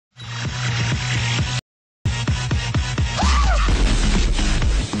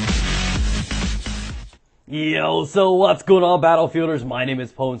Yo, so what's going on, Battlefielders? My name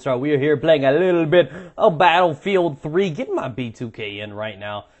is Ponstar. We are here playing a little bit of Battlefield 3, getting my B2K in right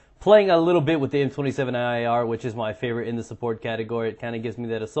now. Playing a little bit with the M27IR, which is my favorite in the support category. It kind of gives me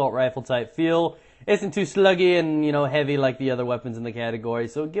that assault rifle type feel. Isn't too sluggy and, heavy like the other weapons in the category.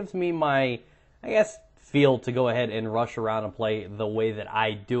 So it gives me my, feel to go ahead and rush around and play the way that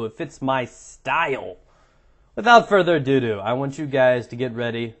I do. It fits my style. Without further ado, I want you guys to get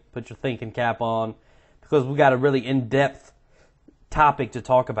ready, put your thinking cap on, because we got a really in-depth topic to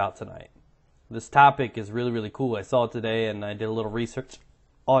talk about tonight. This topic is really, really cool. I saw it today and I did a little research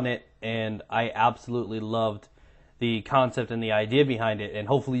on it, and I absolutely loved the concept and the idea behind it, and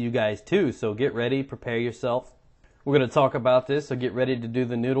hopefully you guys too. So get ready, prepare yourself. We're going to talk about this, so get ready to do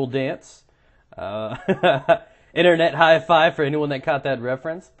the noodle dance. Internet high five for anyone that caught that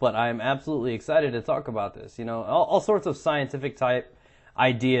reference, but I'm absolutely excited to talk about this. All sorts of scientific type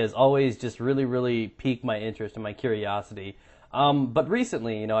ideas always just really, really pique my interest and my curiosity. But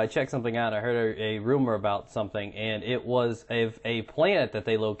recently, I checked something out. I heard a rumor about something, and it was a planet that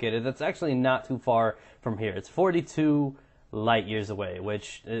they located that's actually not too far from here. It's 42 light years away,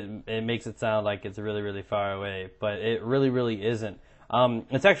 which it makes it sound like it's really, really far away, but it really, really isn't.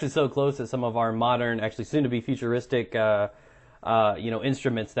 It's actually so close that some of our modern, actually soon-to-be futuristic,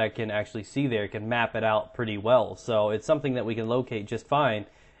 instruments that can actually see there can map it out pretty well. So it's something that we can locate just fine,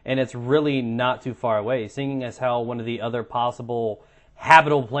 and it's really not too far away, seeing as how one of the other possible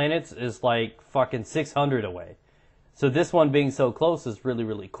habitable planets is like fucking 600 away. So this one being so close is really,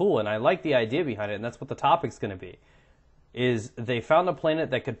 really cool, and I like the idea behind it, and that's what the topic's going to be. Is they found a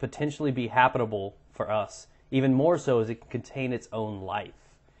planet that could potentially be habitable for us, even more so as it can contain its own life,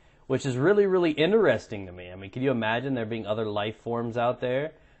 which is really, really interesting to me. I mean, can you imagine there being other life forms out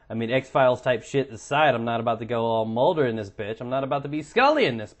there? I mean, X-Files type shit aside, I'm not about to go all Mulder in this bitch. I'm not about to be Scully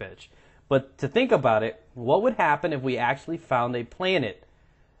in this bitch. But to think about it, what would happen if we actually found a planet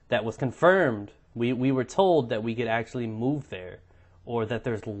that was confirmed? We were told that we could actually move there, or that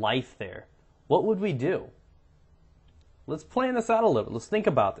there's life there. What would we do? Let's plan this out a little bit. Let's think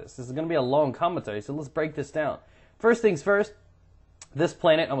about this. This is going to be a long commentary, so let's break this down. First things first, this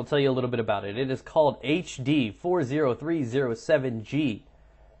planet, I'm going to tell you a little bit about it. It is called HD 40307G.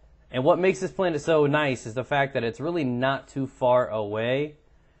 And what makes this planet so nice is the fact that it's really not too far away.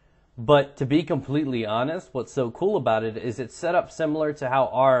 But to be completely honest, what's so cool about it is it's set up similar to how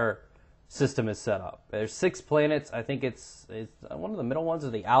our system is set up. There's 6 planets. I think it's one of the middle ones or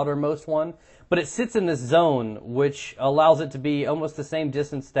the outermost one. But it sits in this zone, which allows it to be almost the same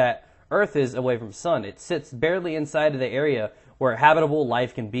distance that Earth is away from Sun. It sits barely inside of the area where habitable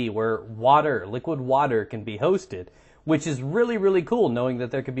life can be, where water, liquid water, can be hosted, which is really, really cool. Knowing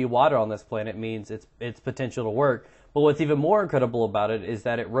that there could be water on this planet means its potential to work. But what's even more incredible about it is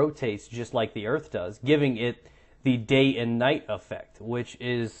that it rotates just like the Earth does, giving it the day and night effect, which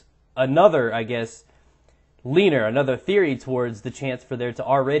is another, another theory towards the chance for there to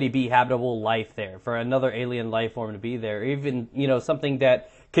already be habitable life there, for another alien life form to be there, even, something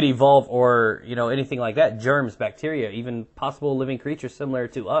that could evolve, or, anything like that, germs, bacteria, even possible living creatures similar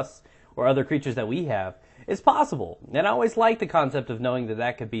to us or other creatures that we have. It's possible. And I always like the concept of knowing that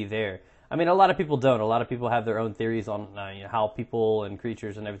that could be there. I mean, a lot of people don't. A lot of people have their own theories on how people and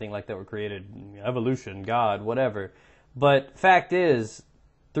creatures and everything like that were created, evolution, God, whatever. But fact is,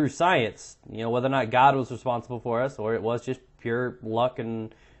 through science, whether or not God was responsible for us or it was just pure luck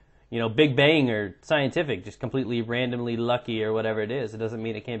and, Big Bang or scientific, just completely randomly lucky or whatever it is. It doesn't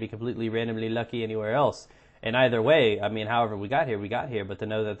mean it can't be completely randomly lucky anywhere else. And either way, I mean, however we got here, we got here. But to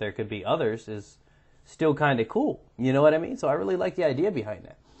know that there could be others is still kind of cool. You know what I mean? So I really like the idea behind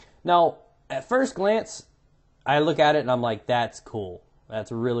that. Now, at first glance, I look at it and I'm like, that's cool. That's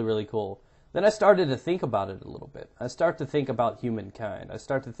really, really cool. Then I started to think about it a little bit. I start to think about humankind. I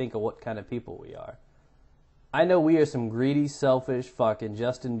start to think of what kind of people we are. I know we are some greedy, selfish, fucking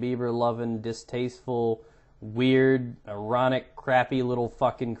Justin Bieber-loving, distasteful, weird, ironic, crappy little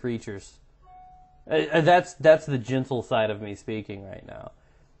fucking creatures. That's the gentle side of me speaking right now.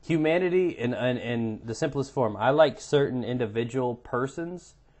 Humanity, in the simplest form, I like certain individual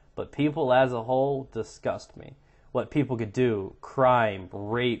persons, but people as a whole disgust me. What people could do, crime,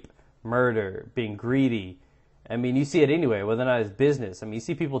 rape, murder, being greedy. I mean, you see it anyway, whether or not it's business. I mean, you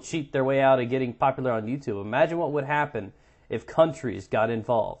see people cheat their way out of getting popular on YouTube. Imagine what would happen if countries got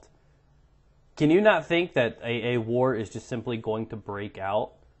involved. Can you not think that a war is just simply going to break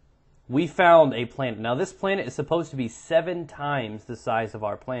out? We found a planet. Now, this planet is supposed to be 7 times the size of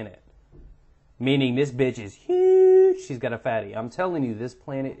our planet. Meaning this bitch is huge. She's got a fatty. I'm telling you, this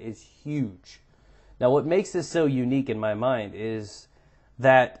planet is huge. Now, what makes this so unique in my mind is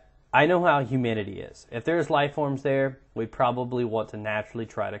that I know how humanity is. If there's life forms there, we probably want to naturally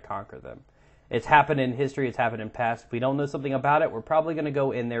try to conquer them. It's happened in history, it's happened in past. If we don't know something about it, we're probably going to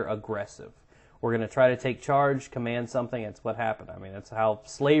go in there aggressive. We're going to try to take charge, command something. It's what happened. I mean, that's how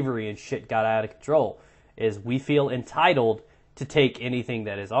slavery and shit got out of control, is we feel entitled to take anything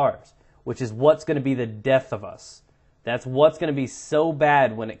that is ours, which is what's going to be the death of us. That's what's going to be so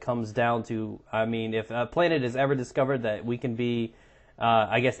bad when it comes down to, I mean, if a planet is ever discovered that we can be,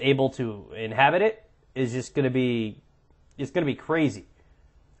 I guess, able to inhabit it, is just going to be, it's going to be crazy.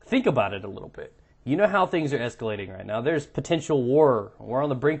 Think about it a little bit. You know how things are escalating right now. There's potential war. We're on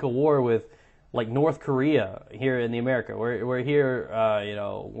the brink of war with, like, North Korea here in the America. We're here,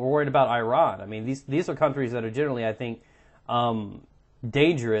 we're worried about Iran. I mean, these are countries that are generally, I think,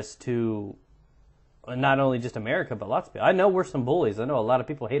 dangerous to not only just America, but lots of people. I know we're some bullies. I know a lot of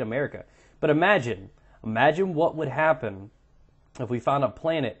people hate America. But imagine what would happen if we found a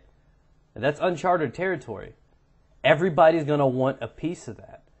planet that's uncharted territory. Everybody's going to want a piece of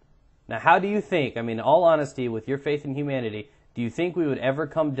that. Now, how do you think, I mean, in all honesty, with your faith in humanity, do you think we would ever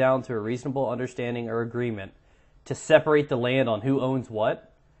come down to a reasonable understanding or agreement to separate the land on who owns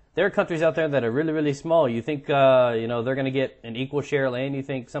what? There are countries out there that are really, really small. You think, they're going to get an equal share of land? You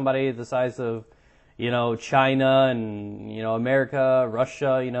think somebody the size of, China and, America,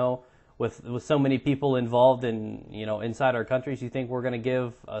 Russia, with so many people involved in, inside our countries, you think we're going to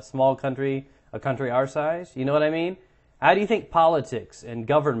give a small country, a country our size? You know what I mean? How do you think politics and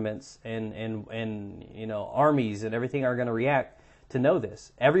governments and armies and everything are going to react to know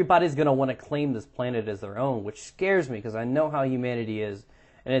this? Everybody's going to want to claim this planet as their own, which scares me because I know how humanity is,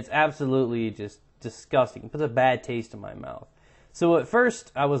 and it's absolutely just disgusting. It puts a bad taste in my mouth. So at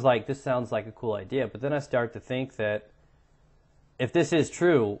first, I was like, this sounds like a cool idea. But then I start to think that if this is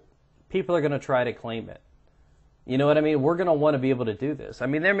true, people are going to try to claim it. You know what I mean? We're going to want to be able to do this. I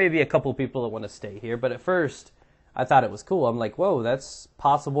mean, there may be a couple people that want to stay here. But at first, I thought it was cool. I'm like, whoa, that's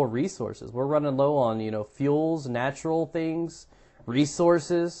possible resources. We're running low on, fuels, natural things,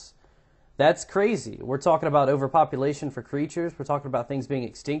 resources. That's crazy. We're talking about overpopulation for creatures. We're talking about things being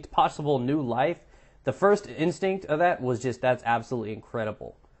extinct, possible new life. The first instinct of that was just, that's absolutely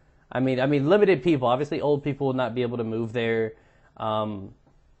incredible. I mean, limited people. Obviously, old people would not be able to move there. And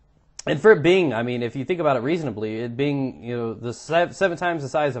for it being, I mean, if you think about it reasonably, it being, the seven times the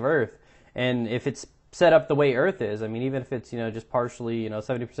size of Earth, and if it's set up the way Earth is, I mean, even if it's, just partially,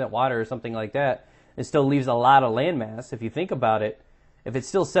 70% water or something like that, it still leaves a lot of landmass. If you think about it, if it's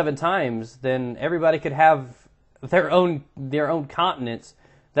still 7 times, then everybody could have their own continents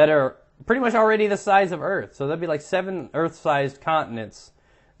that are pretty much already the size of Earth. So that'd be like 7 Earth-sized continents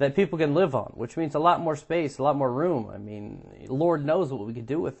that people can live on, which means a lot more space, a lot more room. I mean, Lord knows what we could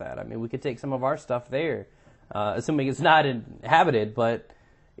do with that. I mean, we could take some of our stuff there, assuming it's not inhabited. But,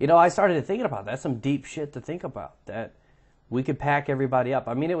 I started thinking about that. That's some deep shit to think about, that we could pack everybody up.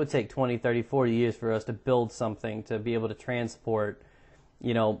 I mean, it would take 20, 30, 40 years for us to build something to be able to transport,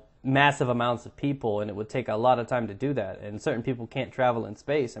 massive amounts of people, and it would take a lot of time to do that. And certain people can't travel in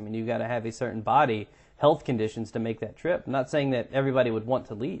space. I mean, you got to have a certain body, health conditions to make that trip. I'm not saying that everybody would want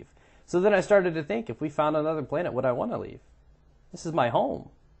to leave. So then I started to think, if we found another planet, would I want to leave? This is my home.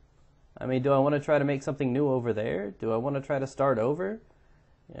 I mean, do I want to try to make something new over there? Do I want to try to start over?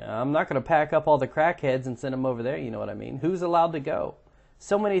 Yeah, I'm not going to pack up all the crackheads and send them over there, you know what I mean? Who's allowed to go?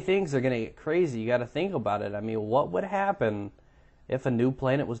 So many things are going to get crazy. You got to think about it. I mean, what would happen if a new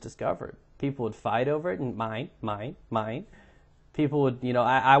planet was discovered? People would fight over it, and mine. People would,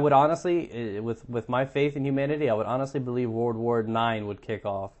 I would honestly, with my faith in humanity, I would honestly believe World War IX would kick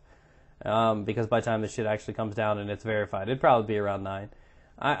off. Because by the time this shit actually comes down and it's verified, it'd probably be around 9.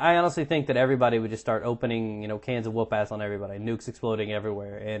 I honestly think that everybody would just start opening, cans of whoop-ass on everybody, nukes exploding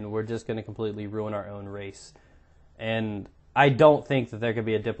everywhere, and we're just going to completely ruin our own race. And I don't think that there could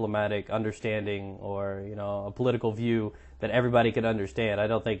be a diplomatic understanding or, a political view that everybody could understand. I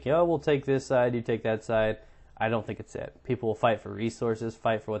don't think, we'll take this side, you take that side. I don't think it's it. People will fight for resources,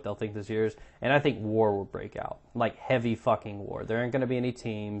 fight for what they'll think is yours, and I think war will break out. Like, heavy fucking war. There aren't going to be any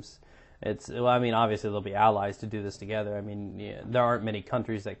teams. Obviously there'll be allies to do this together. I mean, there aren't many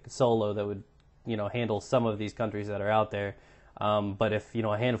countries that solo that would, handle some of these countries that are out there. But if,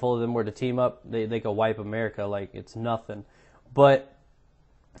 a handful of them were to team up, they could wipe America like it's nothing. But,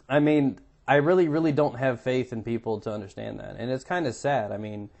 I mean, I really, really don't have faith in people to understand that. And it's kind of sad. I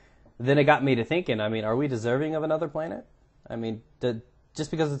mean, then it got me to thinking, are we deserving of another planet? I mean, just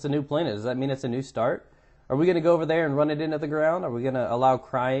because it's a new planet, does that mean it's a new start? Are we going to go over there and run it into the ground? Are we going to allow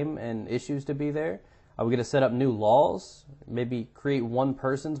crime and issues to be there? Are we going to set up new laws? Maybe create one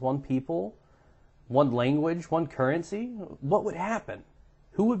people, one language, one currency? What would happen?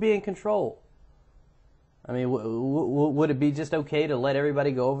 who would be in control? I mean, would it be just okay to let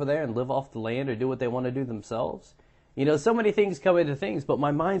everybody go over there and live off the land or do what they want to do themselves? You know, so many things come into things, but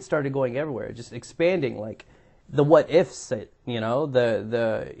my mind started going everywhere, just expanding, like the what ifs, the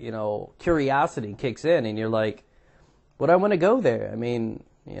curiosity kicks in, and you're like, would I want to go there? I mean,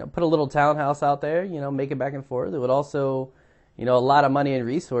 put a little townhouse out there, make it back and forth. It would also, a lot of money and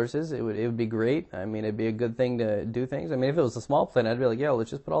resources. It would be great. I mean, it'd be a good thing to do things. I mean, if it was a small planet, I'd be like, yo,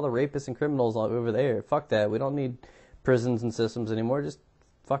 let's just put all the rapists and criminals over there. Fuck that. We don't need prisons and systems anymore. Just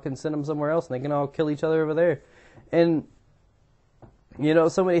fucking send them somewhere else, and they can all kill each other over there. And,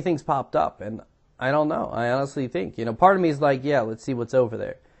 so many things popped up, and I don't know. I honestly think, part of me is like, yeah, let's see what's over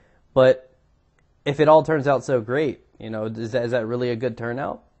there. But if it all turns out so great, is that really a good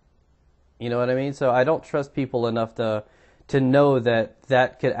turnout? You know what I mean? So I don't trust people enough to know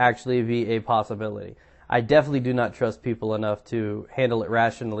that could actually be a possibility. I definitely do not trust people enough to handle it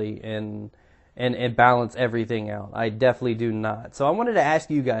rationally and balance everything out. I definitely do not. So I wanted to ask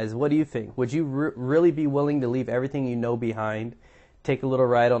you guys, what do you think? Would you really be willing to leave everything you know behind, take a little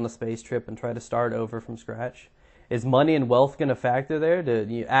ride on a space trip, and try to start over from scratch? Is money and wealth going to factor there?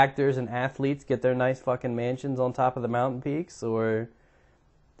 Do actors and athletes get their nice fucking mansions on top of the mountain peaks? Or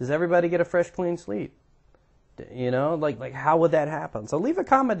does everybody get a fresh, clean slate? Like how would that happen? So leave a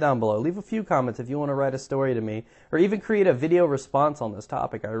comment down below. Leave a few comments if you want to write a story to me, or even create a video response on this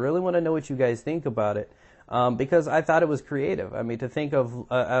topic. I really want to know what you guys think about it, because I thought it was creative. I mean, to think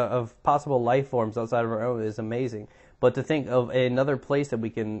of possible life forms outside of our own is amazing. But to think of another place that we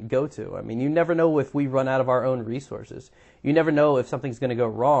can go to, I mean, you never know if we run out of our own resources. You never know if something's going to go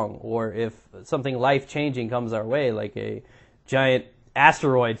wrong, or if something life-changing comes our way, like a giant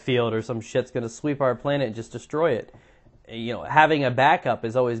asteroid field or some shit's going to sweep our planet and just destroy it. Having a backup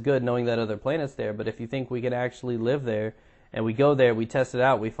is always good, knowing that other planet's there. But if you think we can actually live there, and we go there, we test it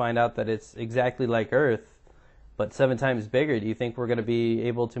out, we find out that it's exactly like Earth, but 7 times bigger, do you think we're going to be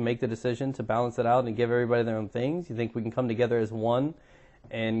able to make the decision to balance it out and give everybody their own things? You think we can come together as one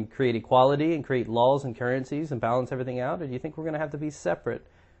and create equality and create laws and currencies and balance everything out? Or do you think we're going to have to be separate?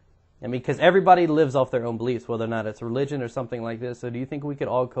 I mean, because everybody lives off their own beliefs, whether or not it's religion or something like this. So do you think we could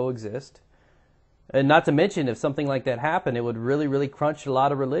all coexist? And not to mention, if something like that happened, it would really, really crunch a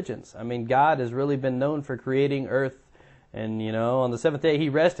lot of religions. I mean, God has really been known for creating Earth. And, on the 7th day, he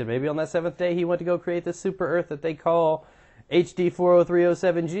rested. Maybe on that 7th day, he went to go create this super Earth that they call HD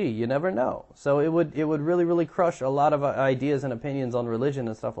 40307G. You never know. So it would really, really crush a lot of ideas and opinions on religion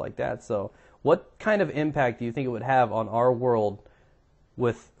and stuff like that. So what kind of impact do you think it would have on our world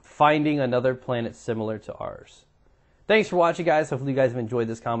with finding another planet similar to ours? Thanks for watching, guys. Hopefully you guys have enjoyed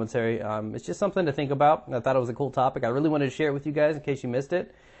this commentary. It's just something to think about. I thought it was a cool topic. I really wanted to share it with you guys in case you missed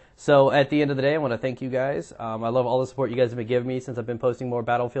it. So at the end of the day, I want to thank you guys. I love all the support you guys have been giving me since I've been posting more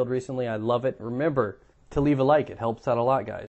Battlefield recently. I love it. Remember to leave a like. It helps out a lot, guys.